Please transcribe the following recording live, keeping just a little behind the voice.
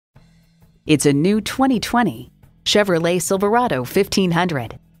It's a new 2020 Chevrolet Silverado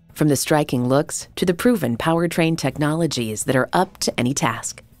 1500. From the striking looks to the proven powertrain technologies that are up to any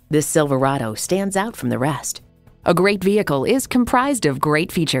task, this Silverado stands out from the rest. A great vehicle is comprised of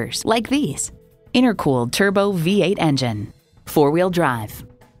great features like these: intercooled turbo V8 engine, four-wheel drive,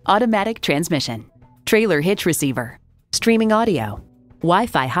 automatic transmission, trailer hitch receiver, streaming audio,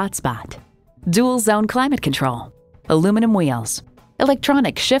 Wi-Fi hotspot, dual zone climate control, aluminum wheels,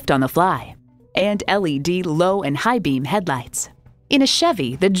 electronic shift on the fly, and LED low and high beam headlights. In a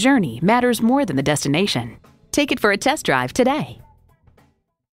Chevy, the journey matters more than the destination. Take it for a test drive today.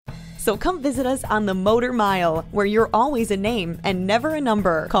 So come visit us on the Motor Mile, where you're always a name and never a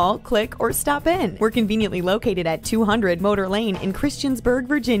number. Call, click, or stop in. We're conveniently located at 200 Motor Lane in Christiansburg,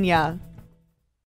 Virginia.